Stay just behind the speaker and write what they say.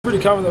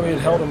pretty confident that we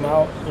had held them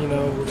out. You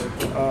know,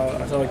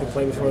 I felt like the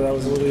play before that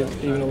was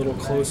even a little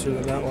closer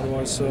than that one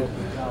was. So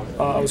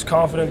I was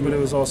confident, but it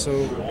was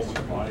also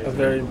a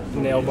very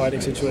nail-biting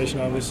situation,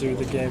 obviously, with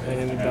the game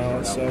hanging in the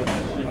balance. So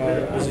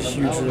it was a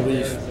huge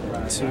relief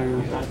to,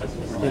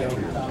 you know,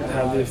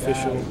 have the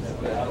official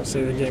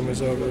say the game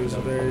was over. It was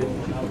a very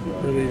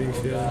relieving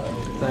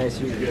feeling. Nice,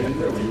 you're in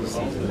the early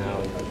season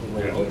now.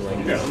 When a game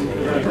like this,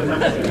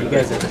 are you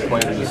guys at the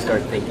point where you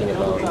start thinking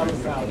about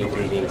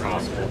anything being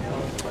possible?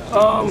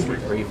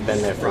 Or you've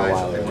been there for a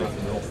while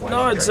already?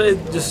 No, I'd say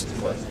just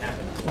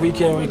week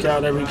in, week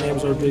out, every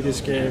game's our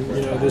biggest game.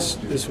 You know,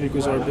 this week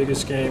was our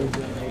biggest game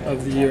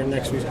of the year.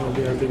 Next week's going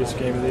to be our biggest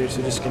game of the year.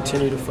 So just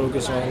continue to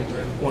focus on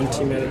one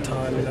team at a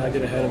time and not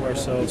get ahead of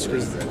ourselves,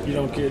 because you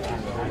don't get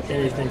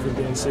anything for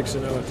being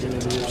 6-0 at the end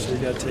of the year. So you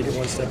got to take it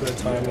one step at a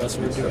time. That's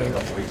what we're doing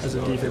as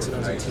a defense and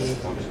as a team.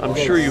 I'm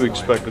sure you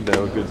expected to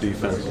have a good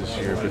defense this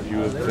year, but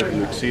have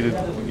you exceeded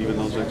even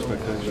those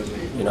expectations?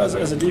 You know,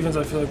 as a defense,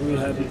 I feel like we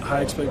had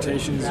high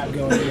expectations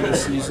going into the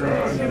season.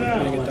 You know,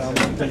 being a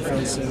dominant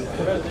defense, and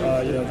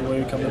you know, the way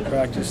we come to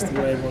practice, the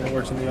way everyone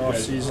works in the off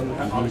season,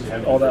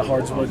 all that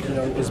hard work, you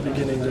know, is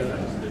beginning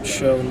to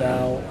show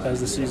now as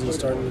the season's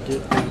starting to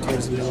get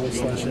towards the middle /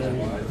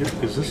 end.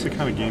 Is this the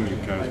kind of game you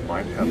guys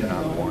might have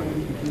not won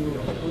in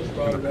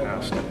the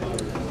past?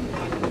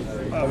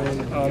 I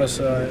mean,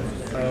 honestly, I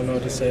don't know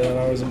what to say.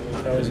 I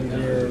wasn't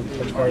here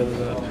a part of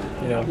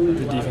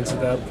the defense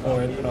at that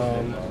point,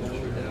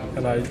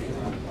 and I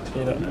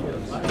don't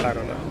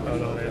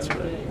know the answer to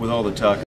that. With all the talk